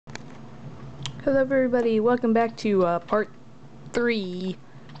Hello everybody, welcome back to part 3.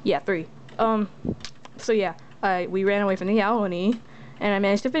 Yeah, 3. So yeah, we ran away from the Yowani, and I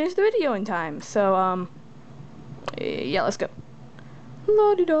managed to finish the video in time. So, yeah, let's go.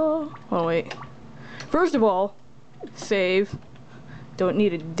 La-di-da. Oh, wait. First of all, save. Don't need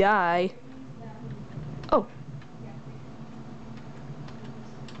to die. Oh.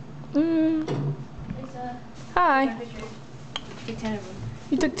 Hi. Take 10 of them.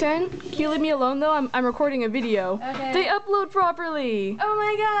 You took 10? Can you leave me alone though? I'm recording a video. Okay. They upload properly. Oh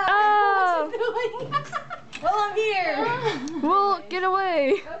my god! Oh. What's it doing? Well, I'm here. Well, get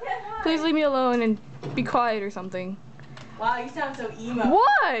away. Okay, fine. Please leave me alone and be quiet or something. Wow, you sound so emo.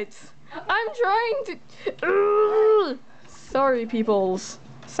 What? Okay. I'm trying to. Sorry, peoples.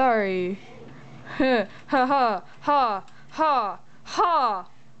 Sorry. Ha ha ha ha ha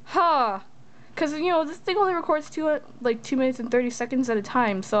ha. Cause you know this thing only records 2 minutes and 30 seconds at a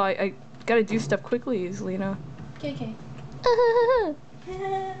time, so I gotta do stuff quickly, Lina. Okay.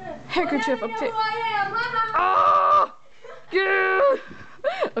 Handkerchief well, now you know update. who I am. Ah! Yeah!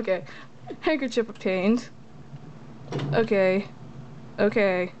 Okay. Handkerchief obtained. Okay.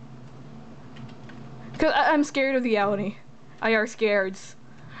 Okay. Cause I'm scared of the Yowani. I are scared.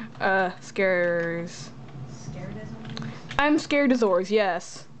 Scares. Scared as always? I'm scared as oars,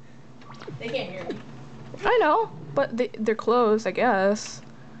 yes. They can't hear me. I know, but they're closed, I guess.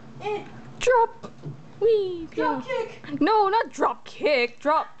 Drop! Wee! Drop kick! No, not drop kick.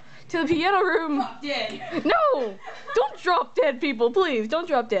 Drop to the piano room. Drop dead. No! Don't drop dead, people, please. Don't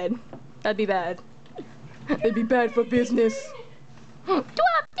drop dead. That'd be bad. That'd be bad for business. Drop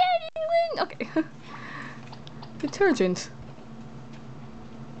dead, England! Okay. Detergent.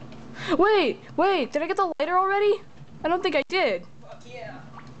 Wait! Did I get the lighter already? I don't think I did. Fuck yeah.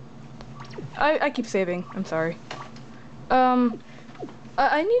 I keep saving. I'm sorry.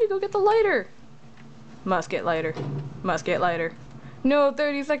 I need to go get the lighter. Must get lighter. Must get lighter. No,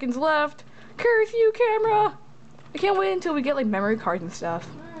 30 seconds left. Curse you, camera! I can't wait until we get like memory cards and stuff.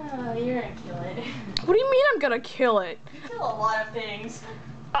 Oh, you're gonna kill it. What do you mean I'm gonna kill it? You kill a lot of things.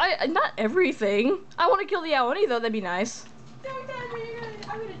 Not everything. I want to kill the Yowani though. That'd be nice. Don't tell me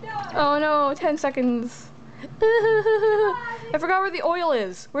I'm gonna die. Oh no, 10 seconds. I forgot where the oil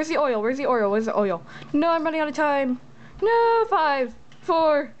is. Where's the oil? Where's the oil? Where's the oil? No, I'm running out of time. No, 5,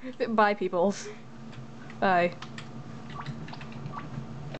 4. Bye, peoples. Bye.